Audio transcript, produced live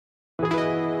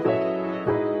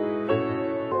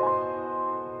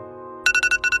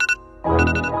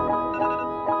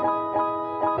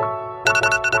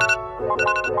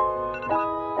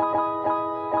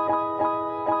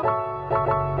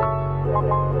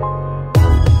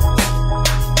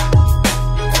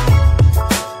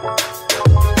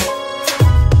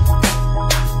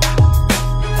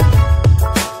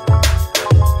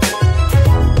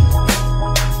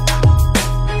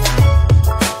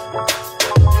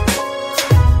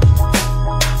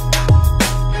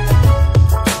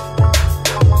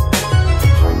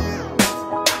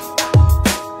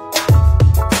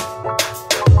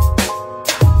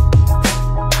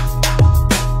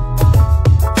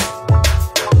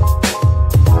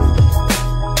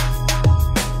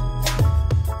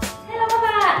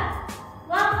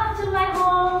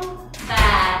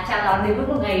Đến với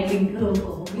một ngày bình thường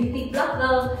của một beauty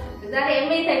blogger. Thực ra thì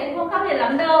Emmi thấy cũng không khác biệt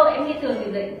lắm đâu. Emmi thường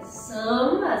thì dậy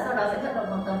sớm và sau đó sẽ vận động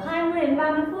khoảng tầm 20 đến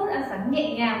 30 phút, ăn sáng nhẹ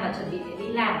nhàng và chuẩn bị để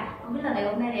đi làm. Không biết là ngày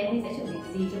hôm nay thì Emmi sẽ chuẩn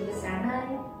bị gì cho bữa sáng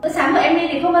đây? Bữa sáng của Emmi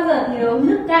thì không bao giờ thiếu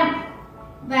nước cam.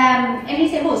 Và Emmi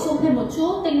sẽ bổ sung thêm một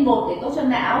chút tinh bột để tốt cho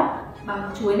não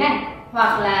bằng chuối này,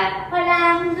 hoặc là khoai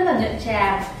lang rất là nhuận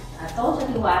tràng, tốt cho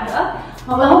tiêu hóa nữa.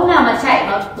 Hoặc là hôm nào mà chạy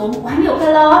mà tốn quá nhiều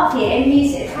calo thì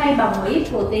Emmi sẽ thay bằng một ít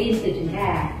protein từ trứng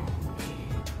gà.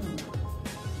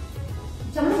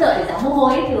 Trong lúc đợi để giảm mồ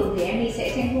hôi thường thì Emmi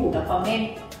sẽ tranh thủ đọc comment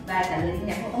và trả lời tin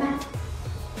nhắn của các bạn.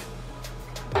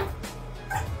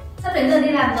 Sắp đến giờ đi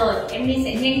làm rồi, Emmi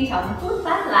sẽ nhanh chóng rút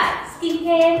phát lại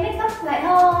skincare, make up lại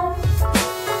thôi.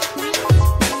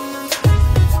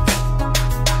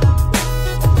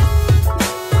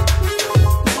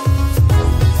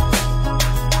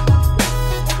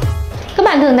 Các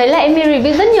bạn thường thấy là Emmi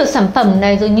review rất nhiều sản phẩm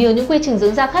này, rồi nhiều những quy trình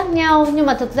dưỡng da khác nhau. Nhưng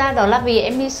mà thực ra đó là vì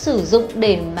Emmi sử dụng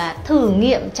để mà thử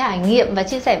nghiệm, trải nghiệm và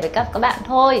chia sẻ với các bạn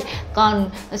thôi. Còn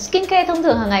skincare thông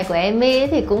thường hàng ngày của Emmi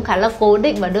thì cũng khá là cố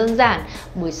định và đơn giản.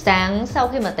 Buổi sáng sau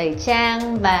khi mà tẩy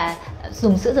trang và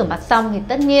dùng sữa rửa mặt xong thì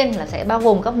tất nhiên là sẽ bao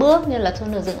gồm các bước như là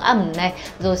toner dưỡng ẩm này,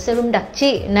 rồi serum đặc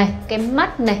trị này, kem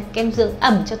mắt này, kem dưỡng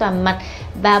ẩm cho toàn mặt.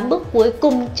 Và bước cuối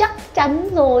cùng chắc chắn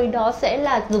rồi đó sẽ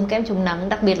là dùng kem chống nắng,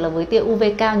 đặc biệt là với tia UV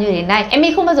cao như thế này.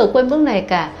 Emmi không bao giờ quên bước này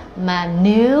cả, mà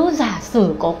nếu giả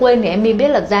sử có quên thì Emmi biết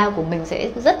là da của mình sẽ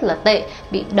rất là tệ,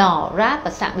 bị đỏ, rát và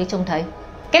sạm đi trông thấy.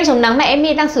 Kem chống nắng mà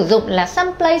Emmi đang sử dụng là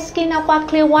Sunplay Skin Aqua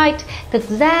Clear White. Thực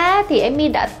ra thì Emmi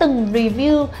đã từng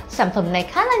review sản phẩm này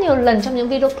khá là nhiều lần trong những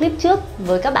video clip trước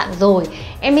với các bạn rồi.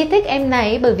 Emmi thích em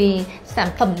này bởi vì sản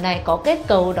phẩm này có kết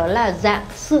cấu đó là dạng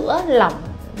sữa lỏng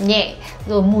nhẹ,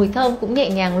 rồi mùi thơm cũng nhẹ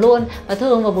nhàng luôn. Và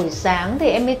thường vào buổi sáng thì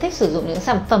Emmi thích sử dụng những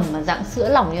sản phẩm mà dạng sữa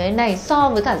lỏng như thế này so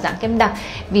với cả dạng kem đặc.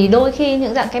 Vì đôi khi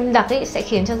những dạng kem đặc ấy sẽ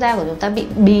khiến cho da của chúng ta bị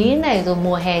bí này, rồi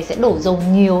mùa hè sẽ đổ dầu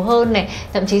nhiều hơn này,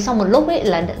 thậm chí sau một lúc ấy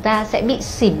là da sẽ bị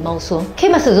xỉn màu xuống. Khi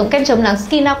mà sử dụng kem chống nắng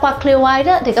Skin Aqua Clear White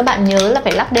á, thì các bạn nhớ là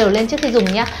phải lắc đều lên trước khi dùng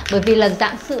nhá, bởi vì là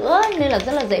dạng sữa nên là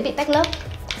rất là dễ bị tách lớp.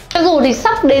 Cho dù thì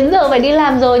sắp đến giờ phải đi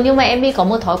làm rồi, nhưng mà Emmi có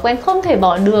một thói quen không thể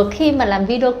bỏ được khi mà làm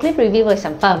video clip review về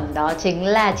sản phẩm, đó chính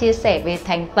là chia sẻ về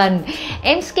thành phần.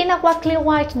 Em Skin Aqua Clear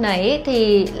White này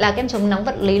thì là kem chống nắng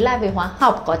vật lý lai về hóa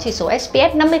học, có chỉ số SPF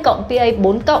 50+, PA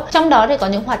 4+. Trong đó thì có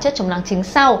những hoạt chất chống nắng chính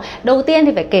sau. Đầu tiên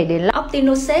thì phải kể đến là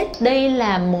Optinoset. Đây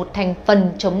là một thành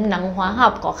phần chống nắng hóa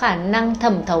học có khả năng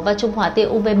thẩm thấu và trung hòa tia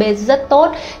UVB rất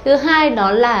tốt. Thứ hai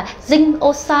đó là zinc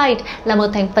oxide, là một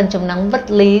thành phần chống nắng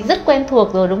vật lý rất quen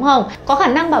thuộc rồi đúng không? Có khả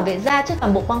năng bảo vệ da trước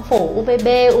toàn bộ quang phổ UVB,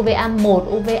 UVA1,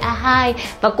 UVA2.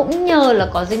 Và cũng nhờ là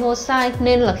có zinc oxide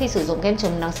nên là khi sử dụng kem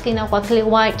chống nắng Skin Aqua Clear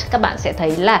White, các bạn sẽ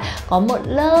thấy là có một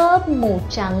lớp màu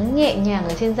trắng nhẹ nhàng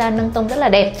ở trên da, nâng tông rất là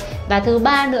đẹp. Và thứ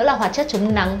ba nữa là hoạt chất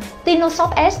chống nắng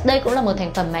Tinosoft S. Đây cũng là một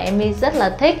thành phần mà Emmi rất là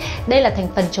thích. Đây là thành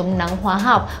phần chống nắng hóa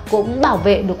học, cũng bảo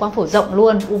vệ được quang phổ rộng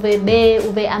luôn, UVB,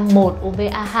 UVA1,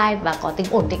 UVA2 và có tính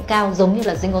ổn định cao giống như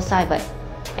là zinc oxide vậy.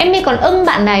 Emmi còn ưng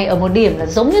bạn này ở một điểm là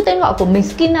giống như tên gọi của mình,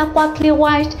 Skin Aqua Clear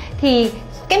White, thì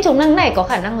kem chống nắng này có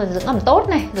khả năng là dưỡng ẩm tốt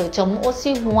này, rồi chống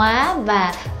oxy hóa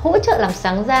và hỗ trợ làm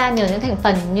sáng da nhờ những thành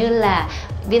phần như là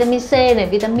vitamin C này,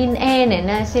 vitamin E này,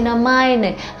 niacinamide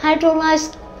này, hydrolyzed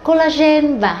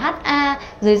collagen và HA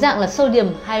dưới dạng là sodium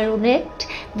hyaluronate.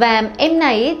 Và em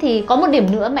này thì có một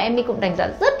điểm nữa mà Emmi cũng đánh giá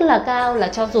rất là cao là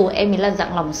cho dù em ấy là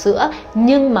dạng lỏng sữa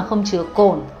nhưng mà không chứa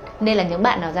cồn, nên là những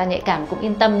bạn nào da nhạy cảm cũng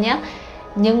yên tâm nhé.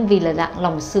 Nhưng vì là dạng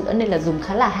lỏng sữa nên là dùng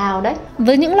khá là hao đấy.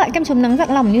 Với những loại kem chống nắng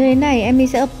dạng lỏng như thế này, Emmi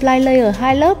sẽ apply layer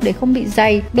 2 lớp để không bị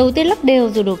dày. Đầu tiên lắc đều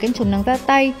rồi đổ kem chống nắng ra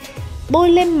tay, bôi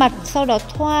lên mặt, sau đó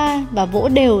thoa và vỗ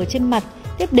đều ở trên mặt.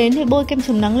 Tiếp đến thì bôi kem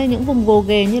chống nắng lên những vùng gồ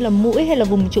ghề như là mũi hay là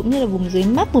vùng trũng như là vùng dưới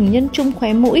mắt, vùng nhân trung,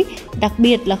 khóe mũi. Đặc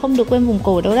biệt là không được quên vùng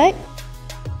cổ đâu đấy.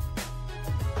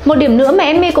 Một điểm nữa mà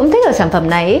Emmi cũng thích ở sản phẩm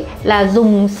này ấy, là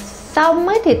dùng xong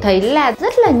ấy thì thấy là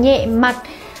rất là nhẹ mặt,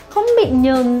 không bị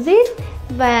nhờn rít.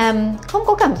 và không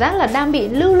có cảm giác là đang bị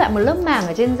lưu lại một lớp màng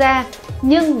ở trên da,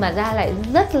 nhưng mà da lại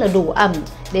rất là đủ ẩm.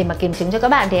 Để mà kiểm chứng cho các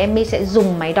bạn thì Emmi sẽ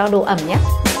dùng máy đo độ ẩm nhé.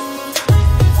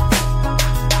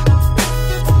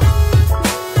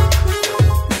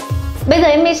 Bây giờ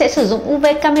Emmi sẽ sử dụng UV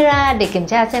camera để kiểm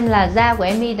tra xem là da của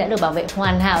Emmi đã được bảo vệ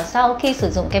hoàn hảo sau khi sử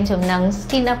dụng kem chống nắng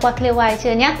Skin Aqua Clear White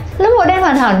chưa nhé. Lớp màu đen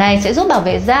hoàn hảo này sẽ giúp bảo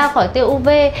vệ da khỏi tia UV.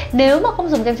 Nếu mà không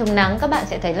dùng kem chống nắng, các bạn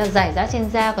sẽ thấy là rải rác trên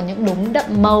da có những đốm đậm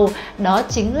màu. Đó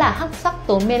chính là hắc sắc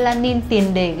tố melanin,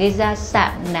 tiền đề gây ra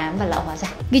sạm, nám và lão hóa da.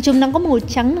 Vì chống nắng có màu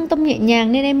trắng nâng tông nhẹ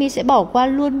nhàng nên Emmi sẽ bỏ qua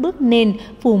luôn bước nền,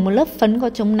 phủ một lớp phấn có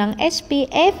chống nắng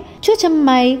SPF, chuốt chân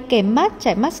mày, kẻ mắt,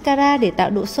 trải mascara để tạo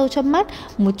độ sâu cho mắt,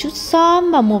 một chút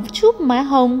son và một chút má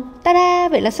hồng. Ta-da,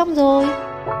 vậy là xong rồi.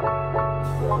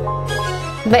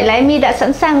 Vậy là Emmi đã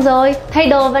sẵn sàng rồi, thay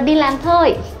đồ và đi làm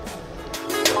thôi.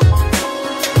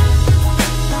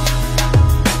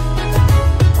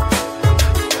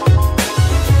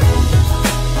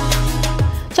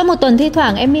 Trong một tuần thi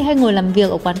thoảng Emmi hay ngồi làm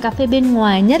việc ở quán cà phê bên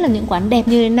ngoài, nhất là những quán đẹp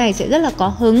như thế này sẽ rất là có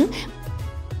hứng.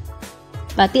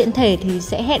 Và tiện thể thì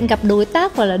sẽ hẹn gặp đối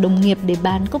tác hoặc là đồng nghiệp để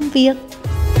bàn công việc.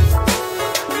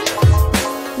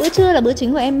 Bữa trưa là bữa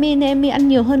chính của Emmi nên Emmi ăn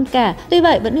nhiều hơn cả. Tuy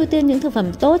vậy vẫn ưu tiên những thực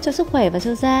phẩm tốt cho sức khỏe và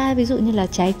cho da, ví dụ như là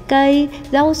trái cây,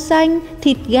 rau xanh,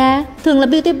 thịt gà. Thường là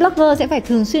beauty blogger sẽ phải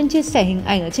thường xuyên chia sẻ hình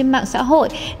ảnh ở trên mạng xã hội,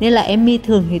 nên là Emmi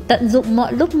thường thì tận dụng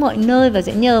mọi lúc mọi nơi và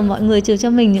sẽ nhờ mọi người chụp cho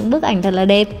mình những bức ảnh thật là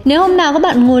đẹp. Nếu hôm nào các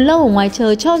bạn ngồi lâu ở ngoài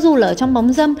trời, cho dù là ở trong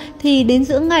bóng râm, thì đến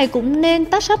giữa ngày cũng nên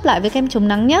touch up lại với kem chống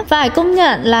nắng nhé. Phải công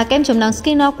nhận là kem chống nắng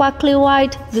Skin Aqua Clear White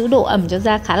giữ độ ẩm cho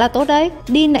da khá là tốt đấy.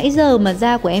 Đi nãy giờ mà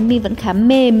da của Emmi vẫn khá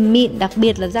mềm mịn, đặc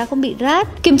biệt là da không bị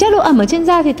rát. Kiểm tra độ ẩm ở trên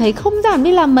da thì thấy không giảm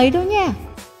đi làm mấy đâu nha.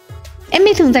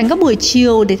 Emmi thường dành các buổi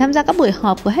chiều để tham gia các buổi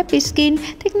họp của Happy Skin.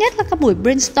 Thích nhất là các buổi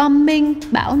brainstorming,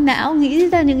 bão não, nghĩ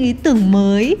ra những ý tưởng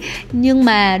mới. Nhưng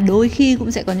mà đôi khi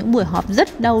cũng sẽ có những buổi họp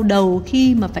rất đau đầu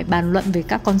khi mà phải bàn luận về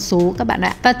các con số các bạn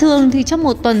ạ. Và thường thì trong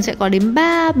một tuần sẽ có đến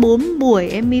 3-4 buổi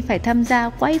Emmi phải tham gia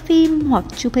quay phim hoặc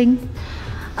chụp hình.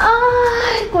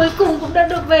 Cuối cùng cũng đã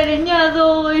được về đến nhà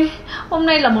rồi. Hôm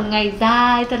nay là một ngày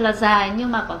dài, thật là dài,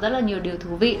 nhưng mà có rất là nhiều điều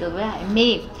thú vị đối với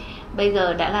Emmi. Bây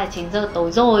giờ đã là 9 giờ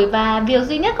tối rồi và việc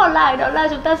duy nhất còn lại đó là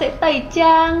chúng ta sẽ tẩy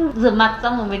trang, rửa mặt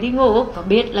xong rồi mới đi ngủ. Có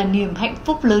biết là niềm hạnh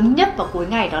phúc lớn nhất vào cuối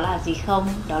ngày đó là gì không?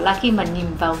 Đó là khi mà nhìn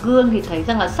vào gương thì thấy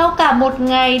rằng là sau cả một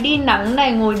ngày đi nắng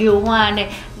này, ngồi điều hòa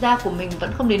này, da của mình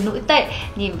vẫn không đến nỗi tệ,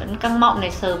 nhìn vẫn căng mọng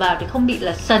này, sờ vào thì không bị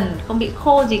là sần, không bị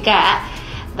khô gì cả.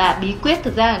 Và bí quyết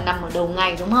thực ra là nằm ở đầu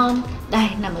ngày đúng không? Đây,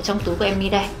 nằm ở trong túi của Emmi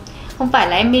đây. Không phải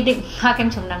là Emmi định thoa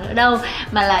kem chống nắng nữa đâu,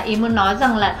 mà là ý muốn nói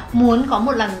rằng là muốn có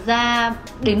một làn da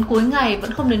đến cuối ngày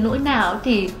vẫn không đến nỗi nào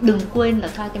thì đừng quên là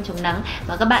thoa kem chống nắng.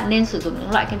 Và các bạn nên sử dụng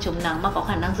những loại kem chống nắng mà có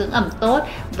khả năng dưỡng ẩm tốt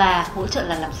và hỗ trợ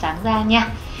là làm sáng da nha.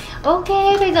 Ok,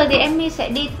 bây giờ thì Emmi sẽ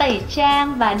đi tẩy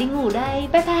trang và đi ngủ đây.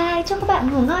 Bye bye, chúc các bạn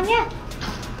ngủ ngon nhé.